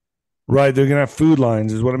prepared. Right, they're going to have food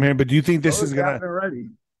lines is what I'm hearing. But do you think this is going to... already.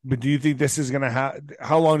 But do you think this is going to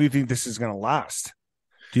how long do you think this is going to last?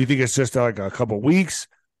 Do you think it's just like a couple of weeks,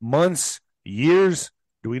 months, years?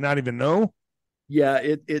 Do we not even know? Yeah,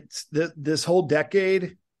 it's this whole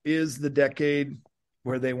decade is the decade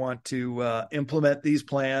where they want to implement these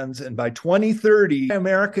plans. And by 2030,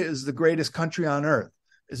 America is the greatest country on earth,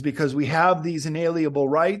 is because we have these inalienable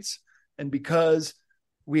rights and because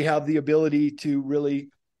we have the ability to really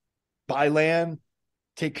buy land,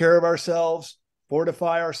 take care of ourselves,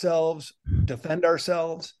 fortify ourselves, defend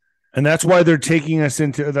ourselves. And that's why they're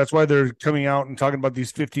that's why they're coming out and talking about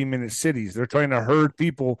these 15-minute cities. They're trying to herd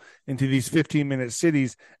people into these 15-minute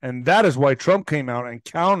cities. And that is why Trump came out and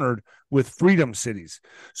countered with freedom cities.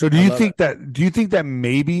 So do you think that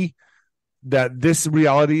maybe that this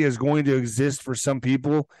reality is going to exist for some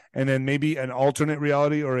people, and then maybe an alternate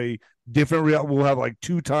reality or a different reality? We'll have like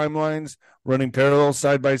two timelines running parallel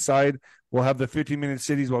side by side. We'll have the 15-minute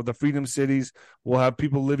cities. We'll have the freedom cities. We'll have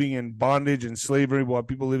people living in bondage and slavery. We'll have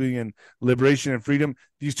people living in liberation and freedom.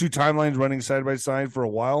 These two timelines running side by side for a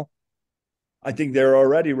while. I think they're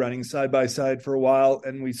already running side by side for a while.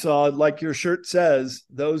 And we saw, like your shirt says,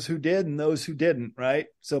 those who did and those who didn't, right?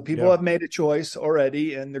 So people have made a choice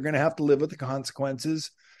already, and they're going to have to live with the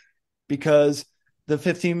consequences, because the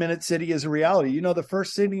 15-minute city is a reality. You know, the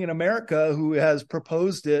first city in America who has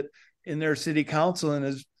proposed it in their city council and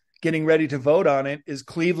is getting ready to vote on it is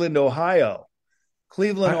Cleveland, Ohio.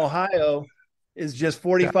 Cleveland, Ohio is just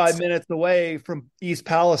 45 minutes away from East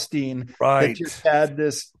Palestine. Right. That just had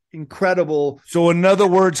this incredible. So in other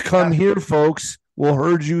words, come here, folks. We'll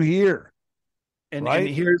herd you here. And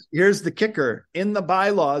here's the kicker. In the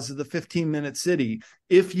bylaws of the 15-minute city,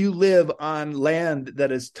 if you live on land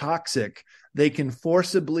that is toxic, they can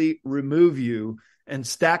forcibly remove you and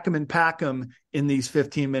stack them and pack them in these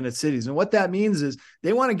 15-minute cities. And what that means is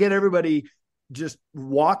they want to get everybody just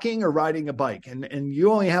walking or riding a bike. And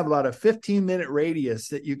you only have about a 15-minute radius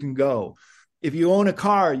that you can go. If you own a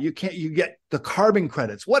car, you get the carbon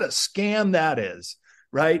credits. What a scam that is,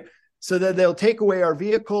 right? So that they'll take away our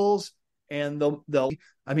vehicles, and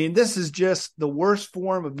this is just the worst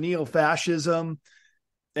form of neo-fascism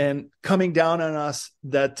and coming down on us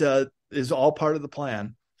that is all part of the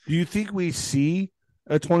plan. Do you think we see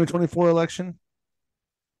a 2024 election?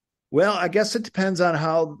 Well, I guess it depends on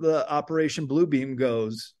how the Operation Bluebeam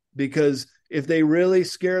goes, because if they really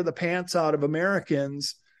scare the pants out of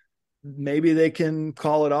Americans, maybe they can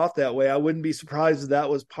call it off that way. I wouldn't be surprised if that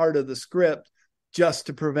was part of the script, just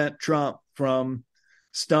to prevent Trump from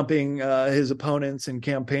stumping his opponents and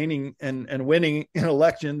campaigning and winning an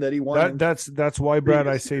election that he won. That's why, Brad,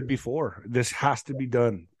 I say before, this has to be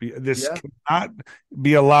done. This Yeah. cannot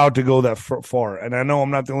be allowed to go that far. And I know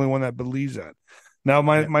I'm not the only one that believes that. Now,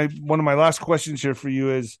 my one of my last questions here for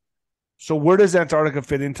you is, so where does Antarctica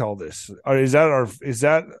fit into all this? Are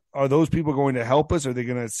those people going to help us? Are they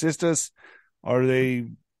going to assist us? Are they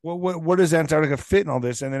where does Antarctica fit in all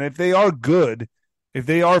this? And then if they are good, if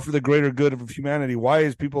they are for the greater good of humanity, why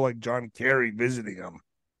is people like John Kerry visiting them?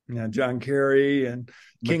 Yeah, John Kerry and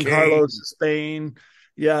King McCain. Carlos of Spain.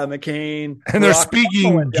 Yeah, McCain. And they're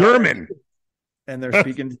speaking German. And they're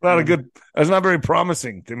speaking that's not very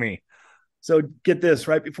promising to me. So get this,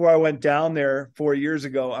 right before I went down there 4 years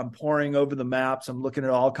ago, I'm poring over the maps. I'm looking at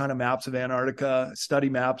all kind of maps of Antarctica, study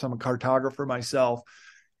maps. I'm a cartographer myself.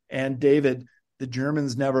 And David, the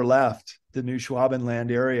Germans never left the New Schwabenland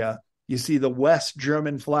area. You see the West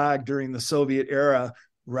German flag during the Soviet era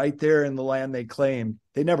right there in the land they claimed.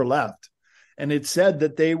 They never left. And it said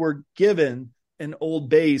that they were given an old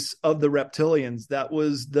base of the reptilians. That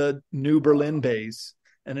was the New Berlin base.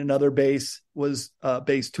 And another base was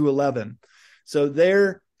base 211. So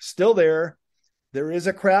they're still there. There is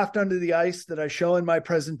a craft under the ice that I show in my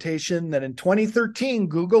presentation that in 2013,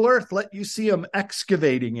 Google Earth let you see them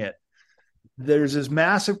excavating it. There's this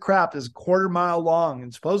massive craft that's a quarter-mile long,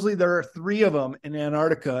 and supposedly there are 3 of them in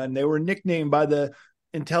Antarctica, and they were nicknamed by the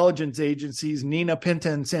intelligence agencies Nina,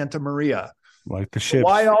 Pinta, and Santa Maria. Like the ships.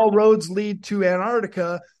 Why all roads lead to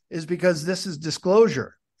Antarctica is because this is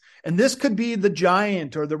disclosure. And this could be the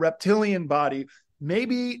giant or the reptilian body.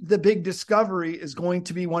 Maybe the big discovery is going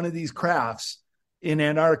to be one of these crafts in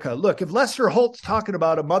Antarctica. Look, if Lester Holt's talking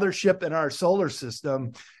about a mothership in our solar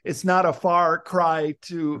system, it's not a far cry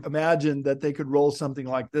to imagine that they could roll something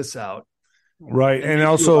like this out. Right. And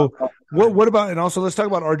also, what about, and also let's talk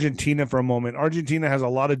about Argentina for a moment. Argentina has a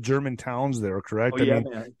lot of German towns there, correct? Oh, yeah,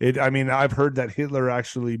 man. I mean, I've heard that Hitler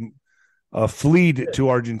actually fled to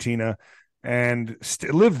Argentina and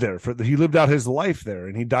lived there. He lived out his life there,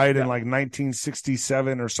 and he died in like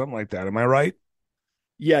 1967 or something like that. Am I right?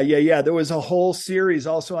 Yeah. There was a whole series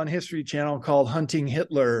also on History Channel called Hunting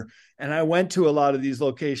Hitler. And I went to a lot of these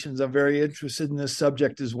locations. I'm very interested in this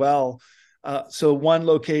subject as well. So one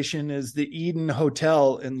location is the Eden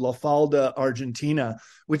Hotel in La Falda, Argentina,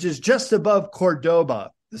 which is just above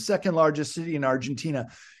Cordoba, the second largest city in Argentina.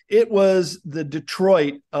 It was the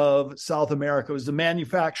Detroit of South America. It was the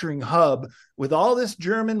manufacturing hub with all this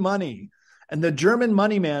German money. And the German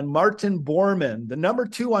money man, Martin Bormann, the number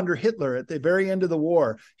 2 under Hitler at the very end of the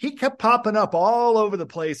war, he kept popping up all over the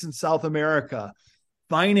place in South America,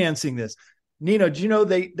 financing this. Nino, do you know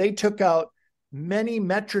they took out many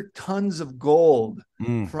metric tons of gold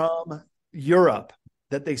from Europe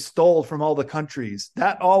that they stole from all the countries?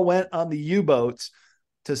 That all went on the U-boats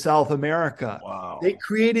to South America. Wow. They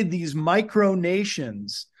created these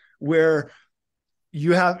micronations where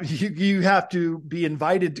you have to be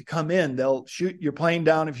invited to come in. They'll shoot your plane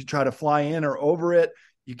down if you try to fly in or over it.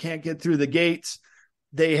 You can't get through the gates.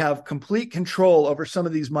 They have complete control over some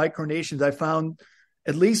of these micronations. I found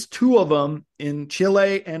at least 2 of them in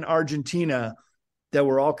Chile and Argentina that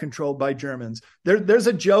were all controlled by Germans. There's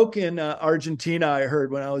a joke in Argentina I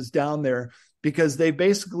heard when I was down there, because they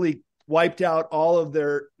basically wiped out all of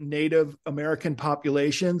their Native American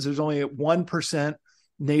populations. There's only 1%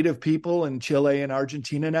 Native people in Chile and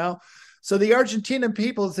Argentina now. So the Argentinian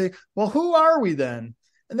people say, well, who are we then?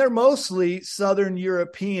 And they're mostly Southern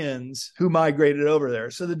Europeans who migrated over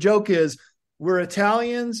there. So the joke is, we're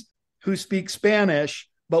Italians who speak Spanish,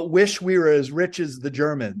 but wish we were as rich as the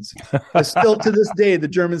Germans. But still to this day, the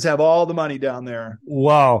Germans have all the money down there.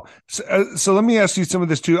 Wow. So let me ask you some of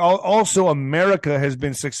this too. Also, America has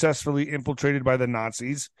been successfully infiltrated by the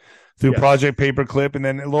Nazis through Project Paperclip. And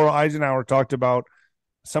then Laura Eisenhower talked about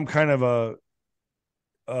some kind of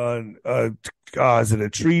is it a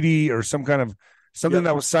treaty or some kind of something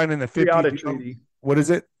that was signed in the 50s? Greada Treaty. What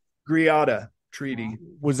is it? Greada Treaty.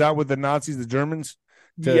 Was that with the Nazis, the Germans?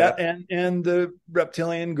 And the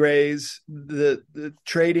reptilian greys, the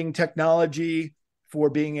trading technology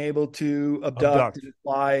for being able to abduct. And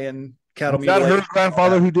fly and cattle mutilate. Was that her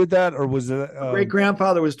grandfather who did that, or was it? Great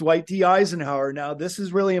grandfather was Dwight D. Eisenhower. Now, this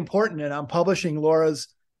is really important, and I'm publishing Laura's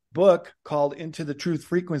book called Into the Truth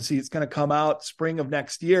Frequency. It's going to come out spring of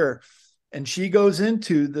next year, and she goes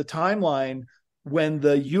into the timeline when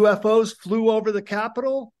the UFOs flew over the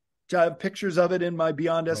Capitol, which I have pictures of it in my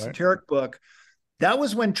Beyond Esoteric book, that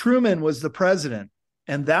was when Truman was the president.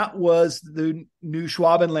 And that was the new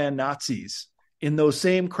Schwabenland Nazis in those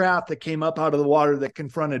same craft that came up out of the water that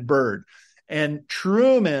confronted Byrd. And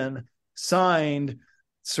Truman signed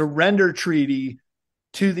surrender treaty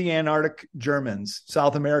to the Antarctic Germans,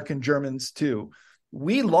 South American Germans too.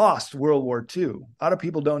 We lost World War II. A lot of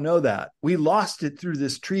people don't know that. We lost it through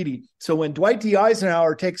this treaty. So when Dwight D.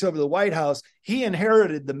 Eisenhower takes over the White House, he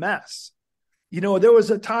inherited the mess. You know, there was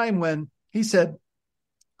a time when he said,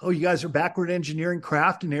 oh, you guys are backward engineering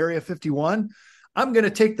craft in Area 51? I'm going to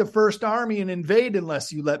take the First Army and invade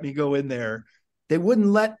unless you let me go in there. They wouldn't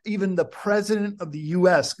let even the president of the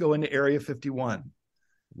U.S. go into Area 51.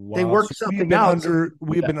 Wow. They worked something out.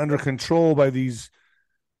 We've been under control by these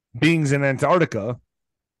beings in Antarctica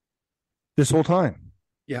this whole time.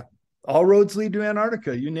 Yeah. All roads lead to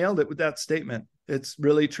Antarctica. You nailed it with that statement. It's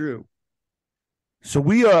really true. So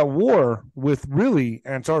we are at war with really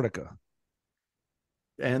Antarctica.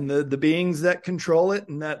 And the beings that control it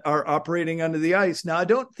and that are operating under the ice. Now, I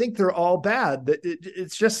don't think they're all bad.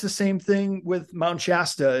 It's just the same thing with Mount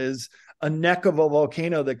Shasta is a neck of a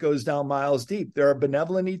volcano that goes down miles deep. There are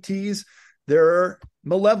benevolent ETs. There are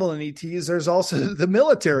malevolent ETs. There's also the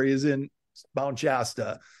military is in Mount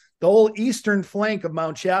Shasta. The whole eastern flank of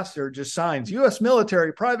Mount Shasta are just signs. U.S.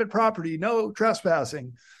 military, private property, no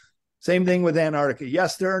trespassing. Same thing with Antarctica.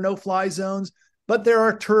 Yes, there are no fly zones, but there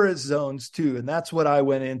are tourist zones too. And that's what I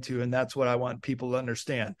went into. And that's what I want people to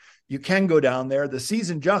understand. You can go down there. The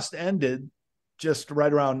season just ended just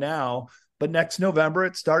right around now. But next November,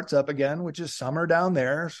 it starts up again, which is summer down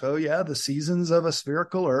there. So, yeah, the seasons of a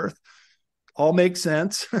spherical Earth all make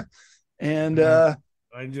sense. And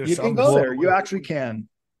you can go there. You actually can.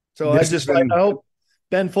 So I hope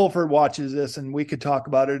Ben Fulford watches this and we could talk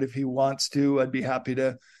about it if he wants to. I'd be happy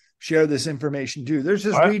to share this information too. There's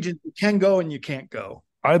just regions you can go and you can't go.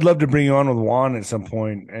 I'd love to bring you on with Juan at some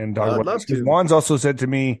point and talk about this. Because Juan's also said to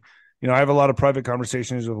me, you know, I have a lot of private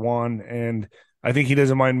conversations with Juan, and I think he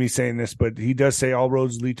doesn't mind me saying this, but he does say all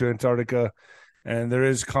roads lead to Antarctica, and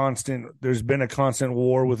there's been a constant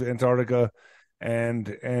war with Antarctica, and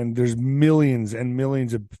there's millions and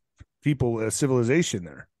millions of people, civilization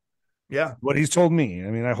there. Yeah. What he's told me. I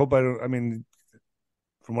mean,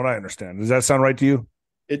 from what I understand, does that sound right to you?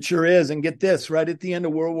 It sure is. And get this, right at the end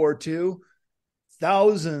of World War II,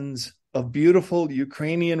 thousands of beautiful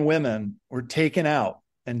Ukrainian women were taken out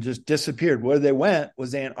and just disappeared. Where they went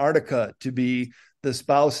was Antarctica to be the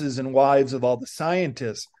spouses and wives of all the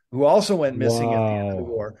scientists who also went missing at the end of the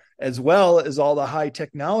war, as well as all the high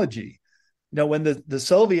technology. You know, when the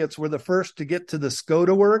Soviets were the first to get to the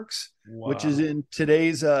Skoda Works, which is in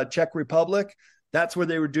today's Czech Republic, that's where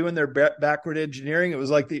they were doing their backward engineering. It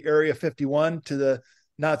was like the Area 51 to the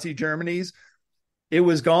Nazi Germany's. It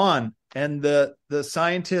was gone. And the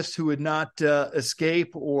scientists who would not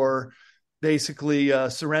escape or basically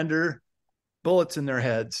surrender, bullets in their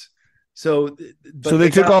heads. So they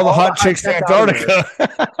took all the hot chicks to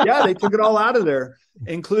Antarctica. Yeah, they took it all out of there,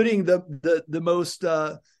 including the most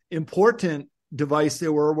important device they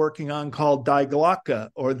were working on called Die Glocke,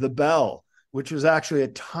 or the bell, which was actually a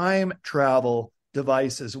time travel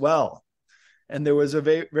device as well. And there was a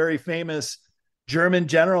very famous German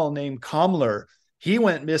general named Kammler. He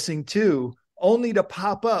went missing too, only to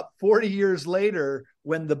pop up 40 years later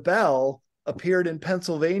when the bell appeared in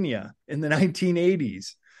Pennsylvania in the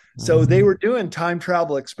 1980s. So they were doing time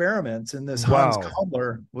travel experiments, and this Hans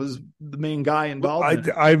Kammler was the main guy involved.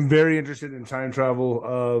 I'm very interested in time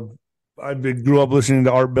travel. I grew up listening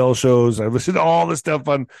to Art Bell shows. I listened to all this stuff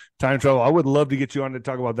on time travel. I would love to get you on to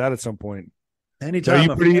talk about that at some point.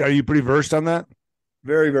 Anytime. Are you pretty versed on that?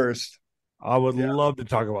 Very versed. I would love to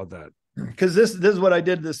talk about that. Because this is what I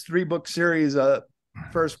did, this 3-book series,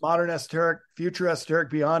 first Modern Esoteric, Future Esoteric,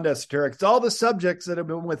 Beyond Esoteric. It's all the subjects that have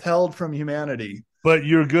been withheld from humanity. But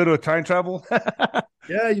you're good with time travel?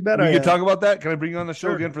 Yeah, you bet. We can talk about that. Can I bring you on the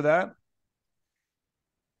show again for that?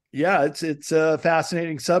 Yeah, it's a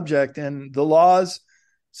fascinating subject, and the laws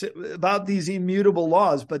about these immutable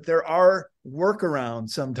laws, but there are workarounds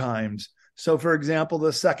sometimes. So, for example,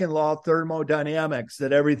 the second law of thermodynamics,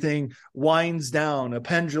 that everything winds down, a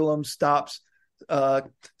pendulum stops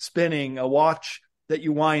spinning, a watch that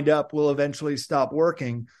you wind up will eventually stop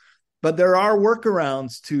working. But there are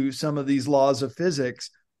workarounds to some of these laws of physics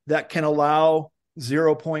that can allow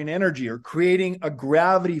zero-point energy or creating a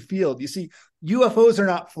gravity field. You see, UFOs are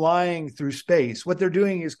not flying through space. What they're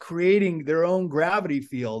doing is creating their own gravity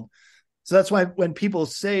field. So that's why when people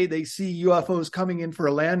say they see UFOs coming in for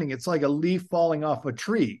a landing, it's like a leaf falling off a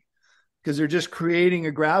tree. because they're just creating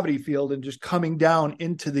a gravity field and just coming down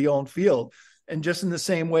into the own field. And just in the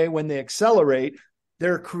same way, when they accelerate,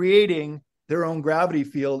 they're creating their own gravity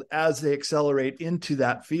field as they accelerate into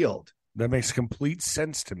that field. That makes complete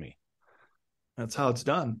sense to me. That's how it's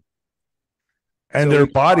done. And so their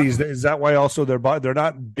bodies, is that why also they're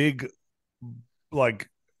not big, like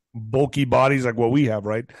bulky bodies like what we have,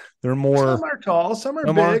 right? They're more. Some are tall, some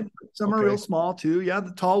are big, some are real small too. Yeah,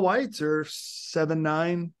 the tall whites are 7,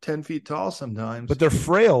 9, 10 feet tall sometimes. But they're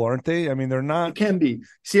frail, aren't they? I mean, they're not. It can be.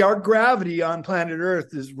 See, our gravity on planet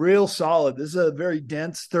Earth is real solid. This is a very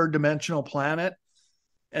dense third dimensional planet.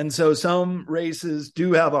 And so some races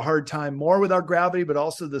do have a hard time more with our gravity, but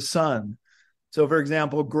also the sun. So, for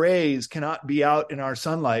example, grays cannot be out in our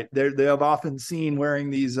sunlight. They have often seen wearing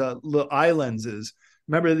these little eye lenses.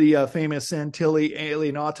 Remember the famous Santilli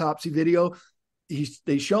alien autopsy video?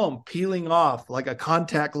 They show them peeling off like a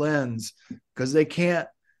contact lens because they can't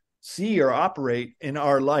see or operate in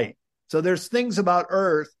our light. So there's things about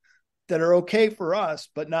Earth that are okay for us,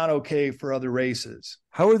 but not okay for other races.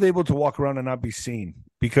 How are they able to walk around and not be seen?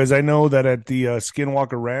 Because I know that at the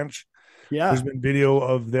Skinwalker Ranch, there's been video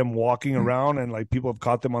of them walking around and like people have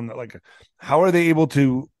caught them on the, like, how are they able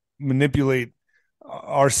to manipulate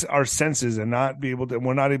our senses and not be able to,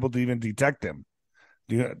 we're not able to even detect them?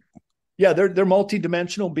 Yeah, they're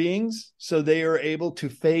multidimensional beings. So they are able to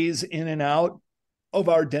phase in and out of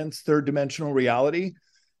our dense third dimensional reality,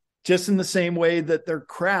 just in the same way that their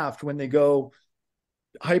craft, when they go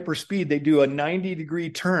hyperspeed, they do a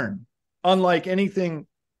 90-degree turn, unlike anything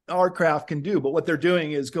our craft can do. But what they're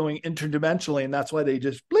doing is going interdimensionally, and that's why they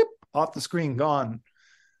just blip off the screen, gone.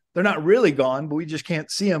 They're not really gone, but we just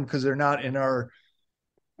can't see them because they're not in our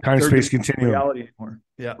time space continuum reality anymore.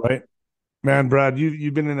 Yeah, right, man. Brad,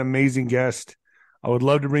 you've been an amazing guest. I would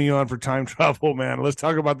love to bring you on for time travel, man. Let's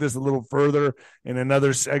talk about this a little further in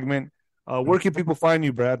another segment. Where can people find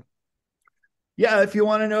you, Brad? Yeah, if you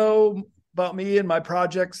want to know about me and my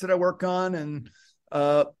projects that I work on and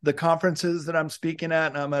the conferences that I'm speaking at,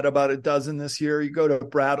 and I'm at about a dozen this year, you go to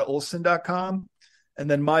bradolson.com. And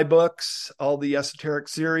then my books, all the esoteric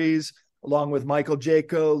series, along with Michael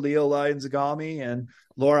Jaco, Leo Lyons-Zagami, and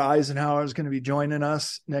Laura Eisenhower is going to be joining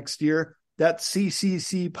us next year. That's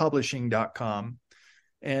cccpublishing.com.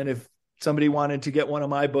 And if somebody wanted to get one of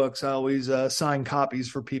my books, I always sign copies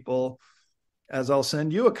for people, as I'll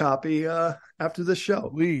send you a copy after this show.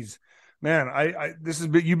 Please. Man,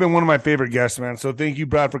 you've been one of my favorite guests, man. So thank you,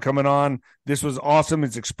 Brad, for coming on. This was awesome.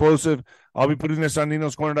 It's explosive. I'll be putting this on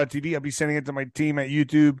ninoscorner.tv. I'll be sending it to my team at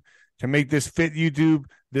YouTube to make this fit YouTube.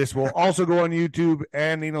 This will also go on YouTube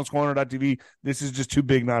and ninoscorner.tv. This is just too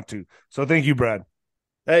big not to. So thank you, Brad.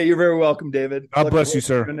 Hey, you're very welcome, David. God bless you,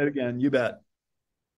 sir. Doing it again. You bet.